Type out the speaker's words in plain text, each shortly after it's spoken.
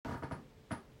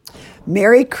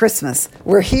Merry Christmas.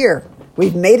 We're here.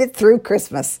 We've made it through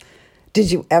Christmas.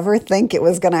 Did you ever think it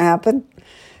was going to happen?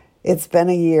 It's been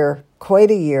a year,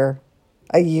 quite a year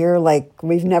like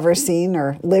we've never seen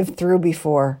or lived through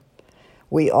before.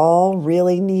 We all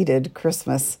really needed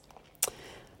Christmas.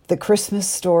 The Christmas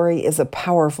story is a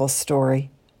powerful story,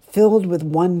 filled with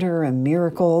wonder and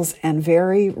miracles and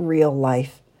very real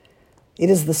life.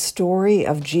 It is the story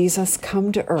of Jesus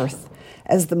come to earth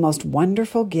as the most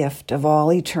wonderful gift of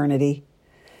all eternity.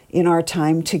 In our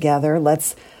time together,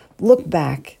 let's look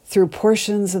back through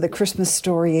portions of the Christmas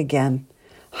story again,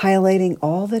 highlighting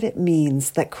all that it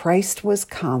means that Christ was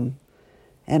come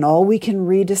and all we can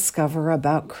rediscover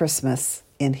about Christmas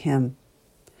in Him.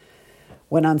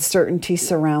 When uncertainty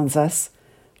surrounds us,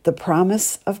 the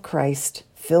promise of Christ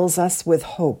fills us with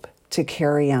hope to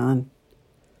carry on.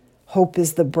 Hope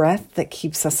is the breath that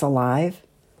keeps us alive.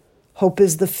 Hope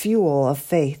is the fuel of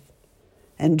faith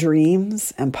and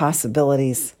dreams and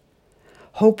possibilities.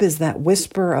 Hope is that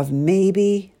whisper of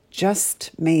maybe,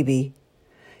 just maybe.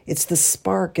 It's the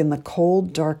spark in the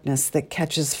cold darkness that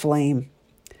catches flame.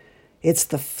 It's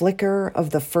the flicker of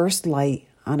the first light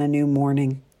on a new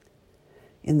morning.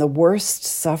 In the worst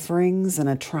sufferings and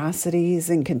atrocities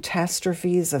and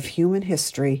catastrophes of human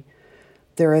history,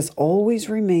 there has always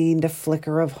remained a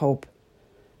flicker of hope.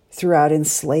 Throughout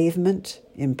enslavement,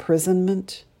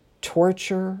 imprisonment,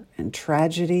 torture, and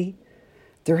tragedy,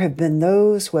 there have been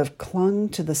those who have clung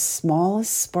to the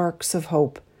smallest sparks of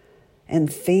hope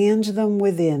and fanned them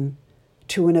within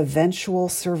to an eventual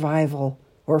survival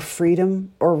or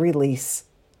freedom or release.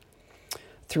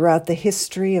 Throughout the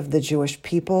history of the Jewish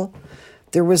people,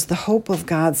 there was the hope of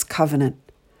God's covenant.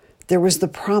 There was the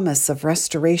promise of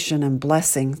restoration and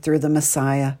blessing through the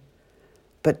Messiah.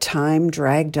 But time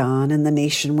dragged on and the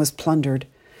nation was plundered.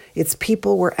 Its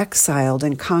people were exiled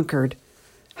and conquered.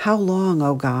 How long,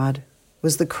 O God,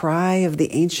 was the cry of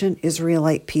the ancient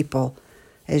Israelite people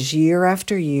as year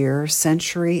after year,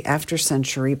 century after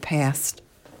century passed.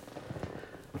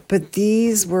 But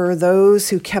these were those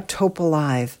who kept hope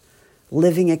alive,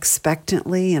 living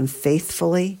expectantly and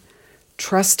faithfully,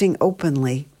 trusting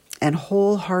openly and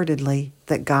wholeheartedly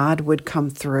that God would come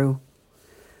through.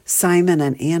 Simon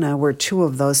and Anna were two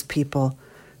of those people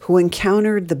who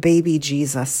encountered the baby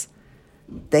Jesus.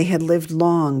 They had lived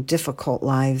long, difficult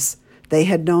lives. They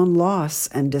had known loss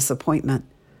and disappointment,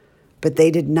 but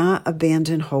they did not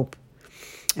abandon hope.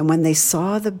 And when they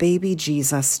saw the baby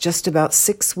Jesus, just about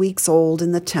 6 weeks old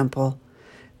in the temple,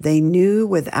 they knew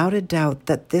without a doubt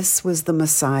that this was the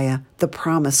Messiah, the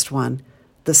promised one,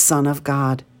 the Son of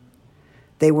God.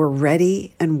 They were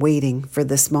ready and waiting for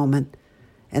this moment,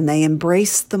 and they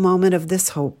embraced the moment of this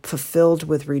hope, fulfilled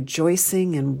with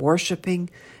rejoicing and worshiping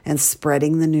and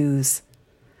spreading the news.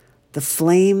 The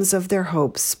flames of their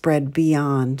hope spread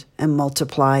beyond and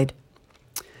multiplied.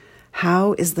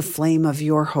 How is the flame of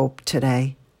your hope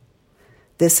today?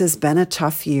 This has been a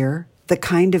tough year, the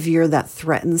kind of year that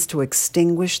threatens to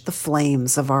extinguish the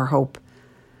flames of our hope.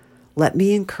 Let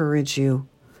me encourage you,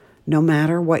 no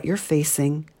matter what you're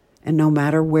facing and no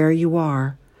matter where you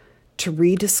are, to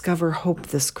rediscover hope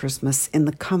this Christmas in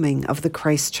the coming of the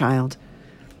Christ child.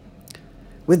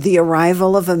 With the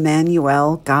arrival of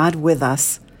Emmanuel, God with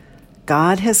us,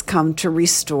 God has come to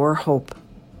restore hope,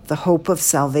 the hope of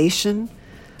salvation,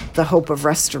 the hope of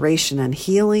restoration and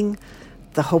healing,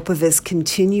 the hope of His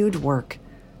continued work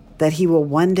that He will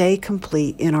one day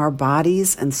complete in our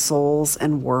bodies and souls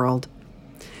and world.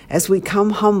 As we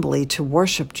come humbly to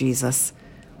worship Jesus,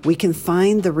 we can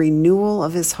find the renewal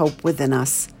of His hope within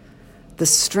us, the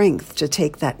strength to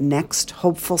take that next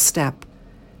hopeful step,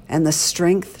 and the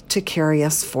strength to carry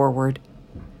us forward.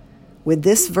 With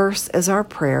this verse as our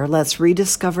prayer, let's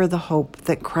rediscover the hope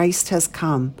that Christ has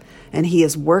come and He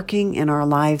is working in our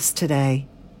lives today.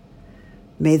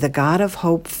 May the God of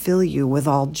hope fill you with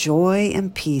all joy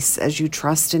and peace as you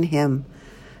trust in Him,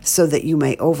 so that you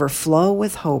may overflow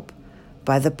with hope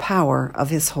by the power of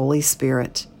His Holy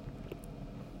Spirit.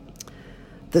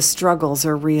 The struggles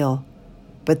are real,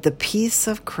 but the peace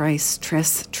of Christ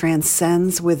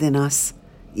transcends within us,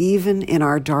 even in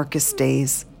our darkest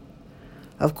days.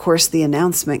 Of course, the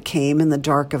announcement came in the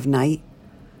dark of night.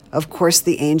 Of course,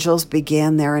 the angels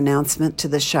began their announcement to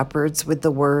the shepherds with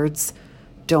the words,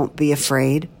 "Don't be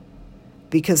afraid,"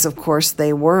 because of course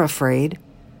they were afraid,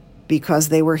 because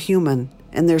they were human,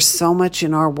 and there's so much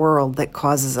in our world that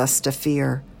causes us to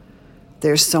fear.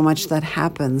 There's so much that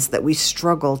happens that we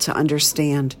struggle to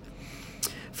understand.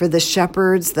 For the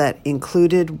shepherds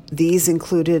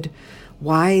included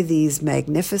why these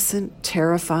magnificent,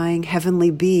 terrifying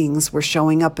heavenly beings were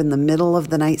showing up in the middle of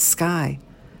the night sky.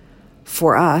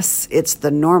 For us, it's the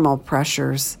normal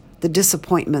pressures, the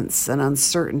disappointments and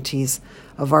uncertainties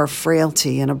of our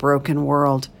frailty in a broken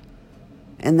world.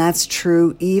 And that's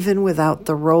true even without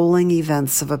the rolling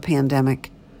events of a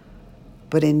pandemic.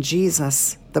 But in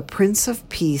Jesus, the Prince of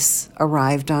Peace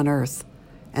arrived on earth,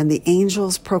 and the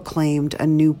angels proclaimed a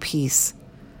new peace.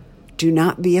 Do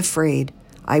not be afraid.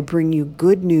 I bring you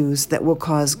good news that will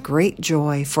cause great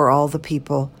joy for all the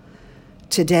people.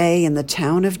 Today in the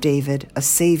town of David, a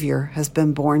Savior has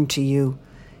been born to you.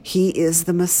 He is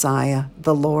the Messiah,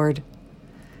 the Lord.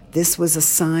 This was a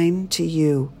sign to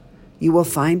you. You will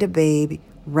find a babe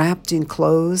wrapped in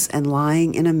clothes and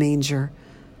lying in a manger.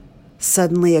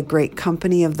 Suddenly a great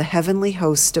company of the heavenly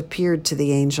host appeared to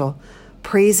the angel,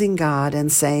 praising God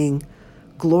and saying,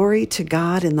 Glory to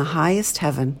God in the highest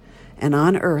heaven, and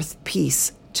on earth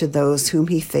peace to those whom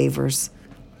he favors.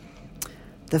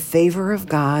 The favor of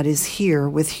God is here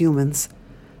with humans.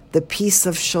 The peace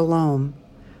of shalom,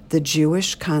 the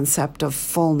Jewish concept of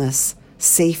fullness,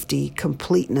 safety,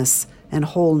 completeness, and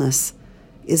wholeness,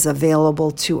 is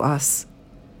available to us.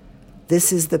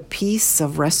 This is the peace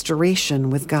of restoration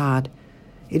with God.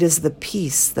 It is the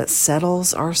peace that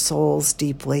settles our souls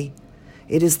deeply.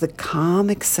 It is the calm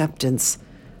acceptance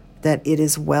that it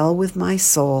is well with my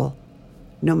soul,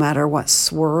 no matter what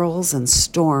swirls and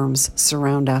storms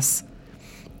surround us.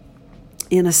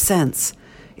 In a sense,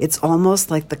 it's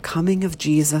almost like the coming of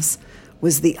Jesus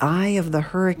was the eye of the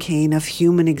hurricane of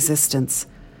human existence.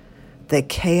 The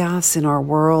chaos in our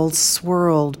world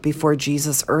swirled before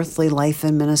Jesus' earthly life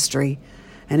and ministry,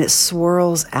 and it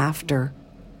swirls after.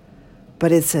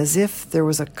 But it's as if there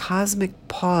was a cosmic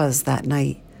pause that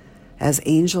night as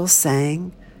angels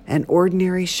sang and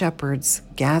ordinary shepherds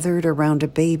gathered around a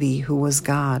baby who was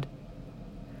God.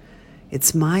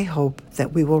 It's my hope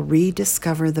that we will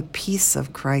rediscover the peace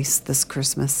of Christ this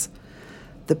Christmas,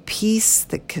 the peace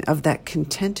of that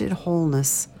contented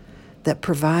wholeness that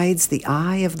provides the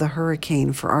eye of the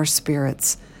hurricane for our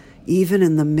spirits, even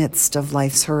in the midst of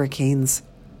life's hurricanes.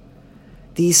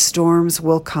 These storms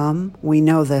will come, we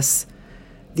know this.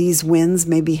 These winds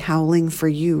may be howling for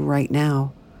you right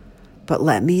now, but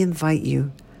let me invite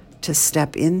you to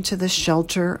step into the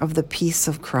shelter of the peace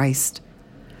of Christ.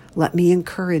 Let me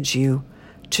encourage you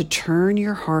to turn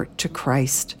your heart to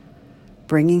Christ,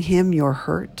 bringing him your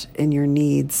hurt and your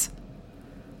needs.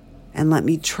 And let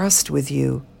me trust with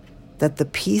you that the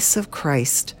peace of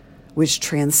Christ, which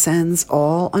transcends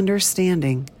all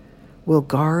understanding, will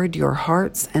guard your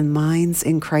hearts and minds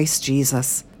in Christ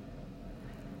Jesus.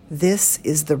 This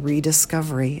is the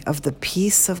rediscovery of the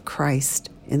peace of Christ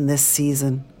in this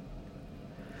season.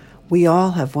 We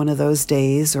all have one of those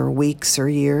days or weeks or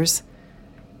years.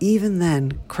 Even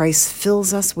then, Christ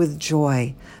fills us with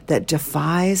joy that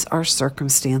defies our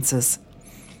circumstances.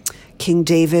 King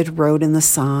David wrote in the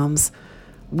Psalms,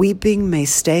 "Weeping may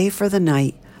stay for the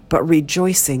night, but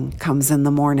rejoicing comes in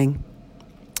the morning."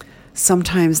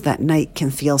 Sometimes that night can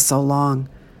feel so long.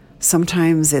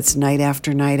 Sometimes it's night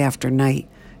after night after night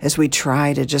as we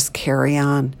try to just carry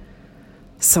on.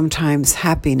 Sometimes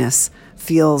happiness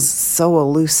feels so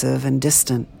elusive and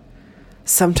distant.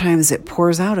 Sometimes it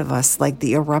pours out of us like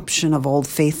the eruption of Old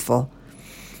Faithful.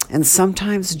 And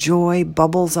sometimes joy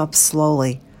bubbles up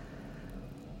slowly.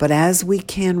 But as we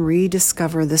can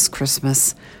rediscover this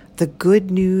Christmas, the good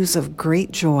news of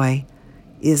great joy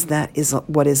is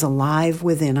what is alive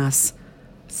within us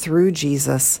through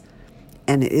Jesus,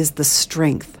 and it is the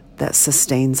strength that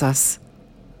sustains us.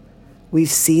 We've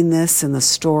seen this in the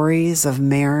stories of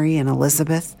Mary and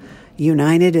Elizabeth,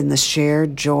 united in the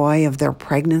shared joy of their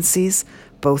pregnancies,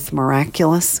 both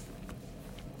miraculous.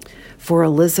 For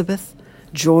Elizabeth,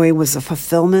 joy was a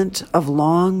fulfillment of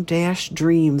long-dashed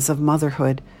dreams of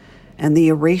motherhood and the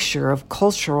erasure of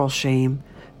cultural shame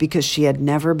because she had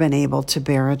never been able to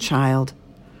bear a child.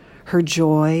 Her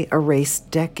joy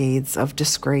erased decades of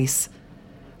disgrace.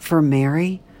 For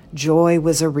Mary, joy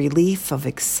was a relief of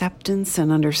acceptance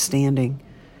and understanding,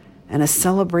 and a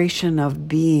celebration of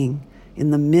being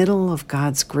in the middle of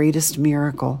God's greatest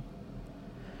miracle.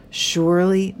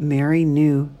 Surely Mary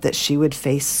knew that she would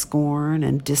face scorn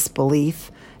and disbelief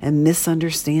and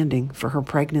misunderstanding for her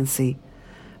pregnancy,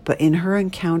 but in her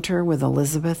encounter with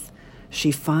Elizabeth,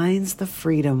 she finds the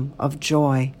freedom of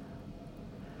joy.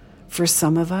 For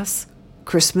some of us,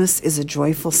 Christmas is a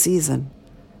joyful season,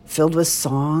 filled with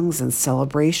songs and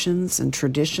celebrations and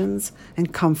traditions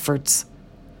and comforts.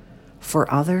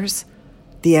 For others,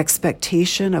 the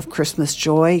expectation of Christmas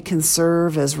joy can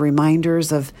serve as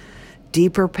reminders of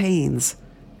deeper pains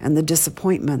and the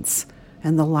disappointments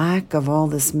and the lack of all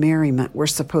this merriment we're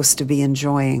supposed to be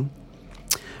enjoying.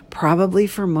 Probably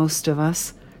for most of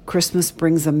us, Christmas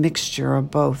brings a mixture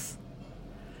of both.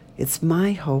 It's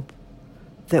my hope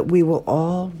that we will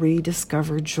all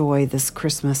rediscover joy this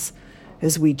Christmas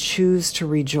as we choose to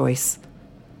rejoice.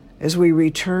 As we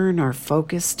return our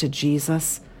focus to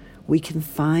Jesus, we can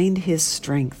find his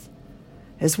strength.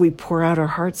 As we pour out our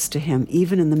hearts to him,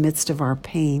 even in the midst of our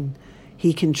pain,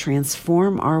 he can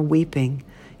transform our weeping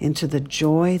into the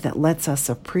joy that lets us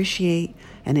appreciate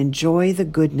and enjoy the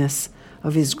goodness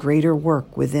of his greater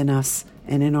work within us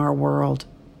and in our world.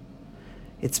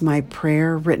 It's my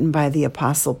prayer, written by the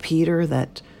Apostle Peter,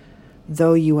 that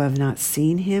though you have not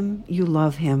seen him, you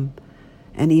love him.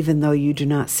 And even though you do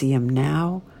not see him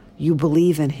now, you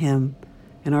believe in him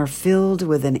and are filled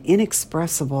with an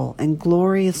inexpressible and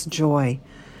glorious joy,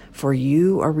 for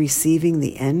you are receiving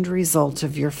the end result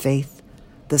of your faith,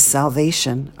 the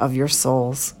salvation of your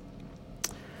souls.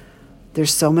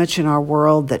 There's so much in our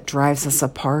world that drives us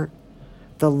apart.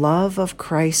 The love of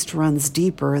Christ runs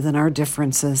deeper than our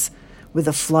differences, with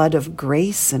a flood of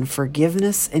grace and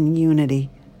forgiveness and unity.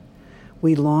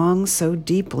 We long so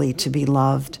deeply to be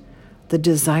loved. The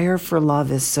desire for love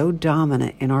is so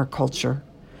dominant in our culture.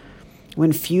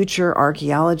 When future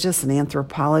archaeologists and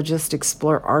anthropologists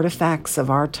explore artifacts of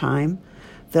our time,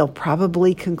 they'll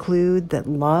probably conclude that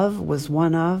love was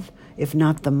one of, if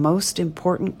not the most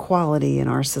important quality in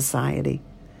our society.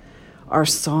 Our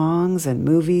songs and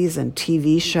movies and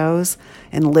TV shows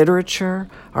and literature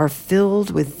are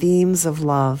filled with themes of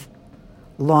love,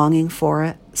 longing for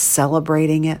it,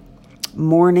 celebrating it,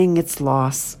 mourning its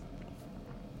loss.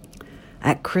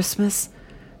 At Christmas,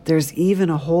 there's even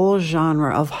a whole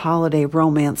genre of holiday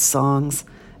romance songs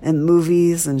and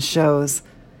movies and shows.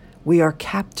 We are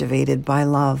captivated by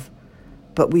love,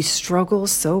 but we struggle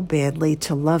so badly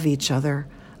to love each other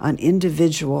on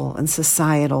individual and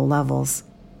societal levels.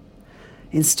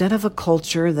 Instead of a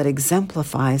culture that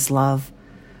exemplifies love,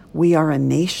 we are a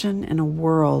nation and a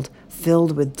world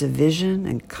filled with division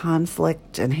and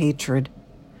conflict and hatred.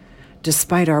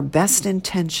 Despite our best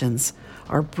intentions,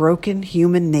 our broken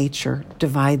human nature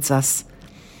divides us.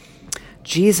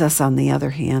 Jesus, on the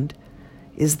other hand,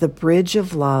 is the bridge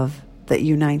of love that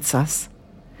unites us.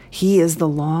 He is the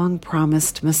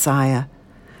long-promised Messiah,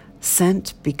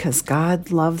 sent because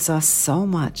God loves us so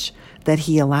much that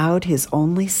he allowed his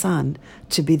only Son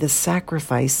to be the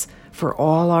sacrifice for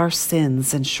all our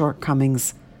sins and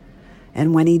shortcomings.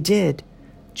 And when he did,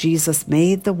 Jesus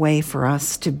made the way for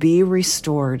us to be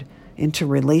restored into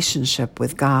relationship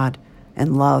with God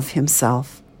and love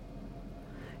himself.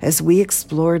 As we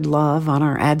explored love on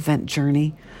our Advent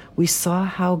journey, we saw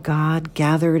how God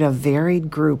gathered a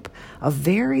varied group of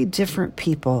very different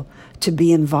people to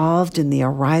be involved in the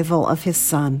arrival of his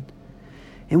Son.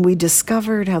 And we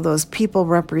discovered how those people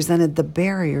represented the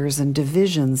barriers and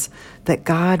divisions that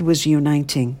God was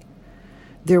uniting.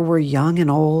 There were young and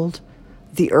old,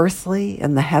 the earthly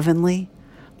and the heavenly,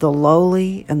 the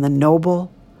lowly and the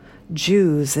noble,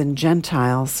 Jews and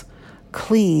Gentiles,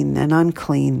 clean and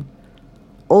unclean.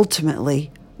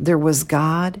 Ultimately, there was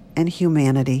God and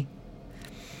humanity.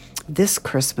 This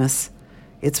Christmas,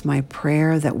 it's my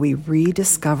prayer that we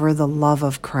rediscover the love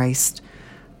of Christ,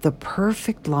 the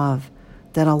perfect love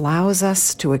that allows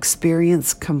us to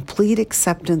experience complete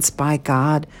acceptance by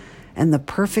God, and the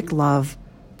perfect love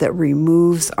that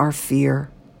removes our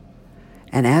fear.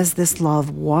 And as this love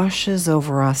washes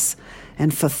over us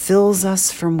and fulfills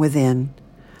us from within,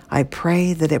 I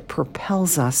pray that it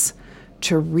propels us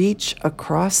to reach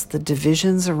across the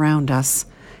divisions around us,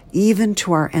 even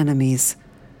to our enemies,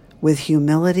 with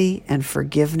humility and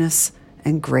forgiveness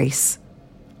and grace.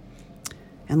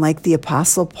 And like the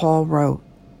Apostle Paul wrote,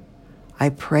 I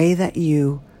pray that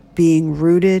you, being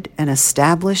rooted and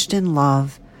established in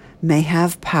love, may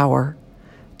have power,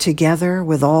 together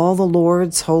with all the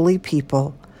Lord's holy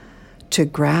people, to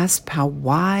grasp how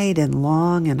wide and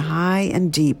long and high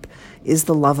and deep is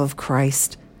the love of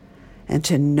Christ, and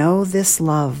to know this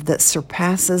love that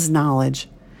surpasses knowledge,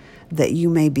 that you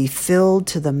may be filled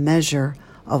to the measure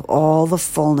of all the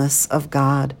fullness of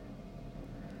God.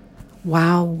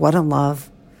 Wow, what a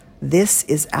love! This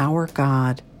is our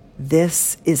God.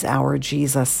 This is our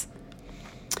Jesus.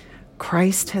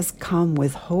 Christ has come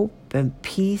with hope and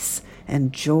peace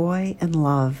and joy and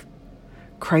love.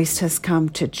 Christ has come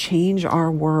to change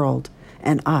our world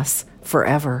and us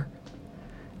forever.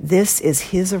 This is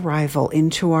his arrival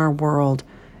into our world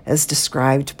as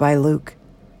described by Luke.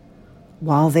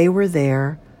 While they were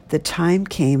there, the time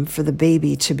came for the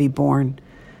baby to be born,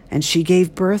 and she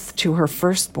gave birth to her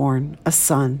firstborn, a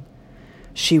son.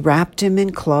 She wrapped him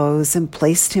in clothes and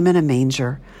placed him in a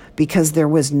manger because there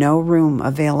was no room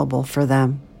available for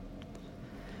them.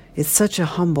 It's such a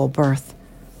humble birth,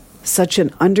 such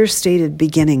an understated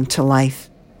beginning to life,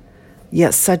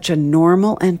 yet such a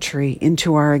normal entry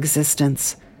into our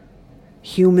existence.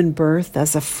 human birth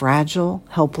as a fragile,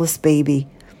 helpless baby.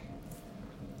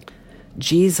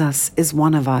 Jesus is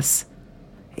one of us,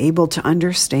 able to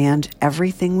understand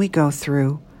everything we go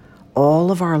through,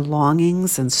 all of our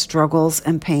longings and struggles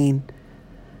and pain.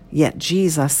 Yet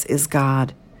Jesus is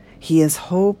God. He is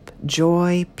hope,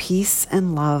 joy, peace,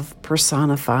 and love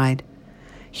personified,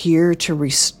 here to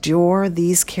restore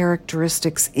these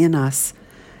characteristics in us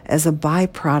as a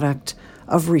byproduct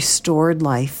of restored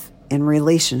life in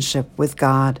relationship with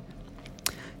God.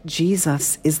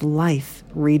 Jesus is life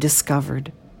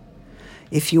rediscovered.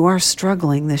 If you are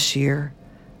struggling this year,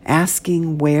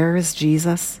 asking, "Where is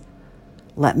Jesus?"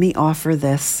 let me offer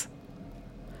this.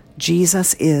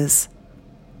 Jesus is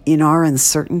in our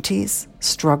uncertainties,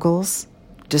 struggles,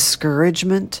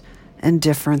 discouragement, and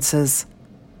differences,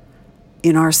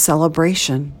 in our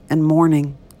celebration and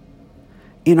mourning,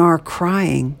 in our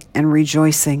crying and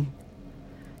rejoicing,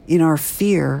 in our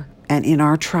fear and in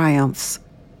our triumphs,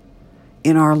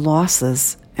 in our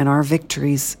losses and our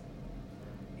victories,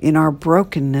 in our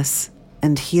brokenness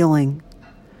and healing,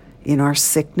 in our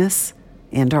sickness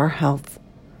and our health,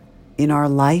 in our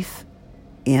life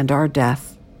and our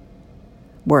death.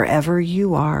 Wherever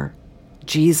you are,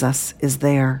 Jesus is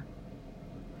there.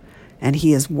 And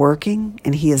He is working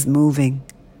and He is moving.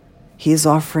 He is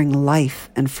offering life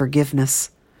and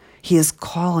forgiveness. He is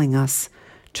calling us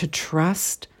to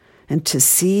trust and to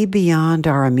see beyond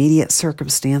our immediate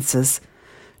circumstances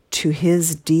to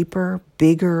His deeper,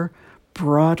 bigger,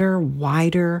 broader,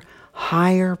 wider,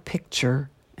 higher picture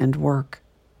and work.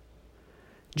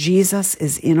 Jesus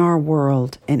is in our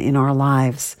world and in our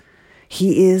lives.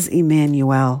 He is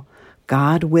Emmanuel,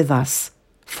 God with us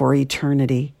for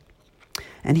eternity,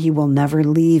 and He will never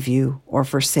leave you or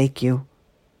forsake you.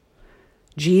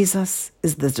 Jesus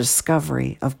is the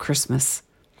discovery of Christmas.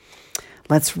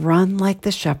 Let's run like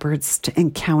the shepherds to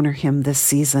encounter Him this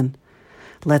season.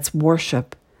 Let's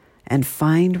worship and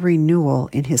find renewal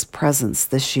in His presence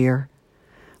this year.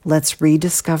 Let's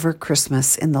rediscover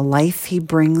Christmas in the life He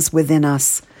brings within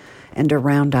us and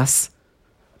around us.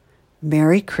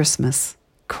 Merry Christmas.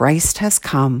 Christ has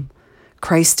come.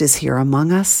 Christ is here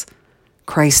among us.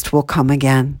 Christ will come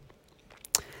again.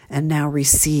 And now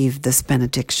receive this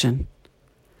benediction.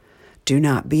 Do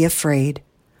not be afraid.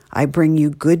 I bring you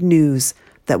good news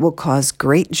that will cause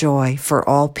great joy for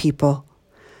all people.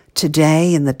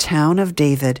 Today in the town of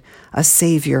David, a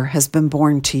Savior has been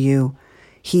born to you.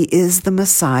 He is the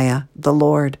Messiah, the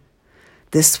Lord.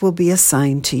 This will be a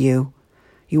sign to you.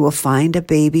 You will find a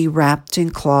baby wrapped in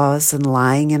cloths and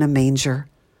lying in a manger.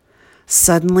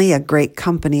 Suddenly a great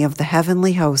company of the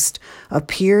heavenly host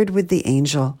appeared with the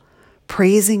angel,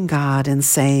 praising God and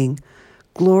saying,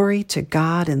 "Glory to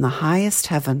God in the highest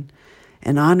heaven,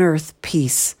 and on earth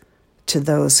peace to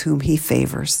those whom He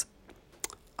favors."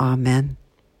 Amen.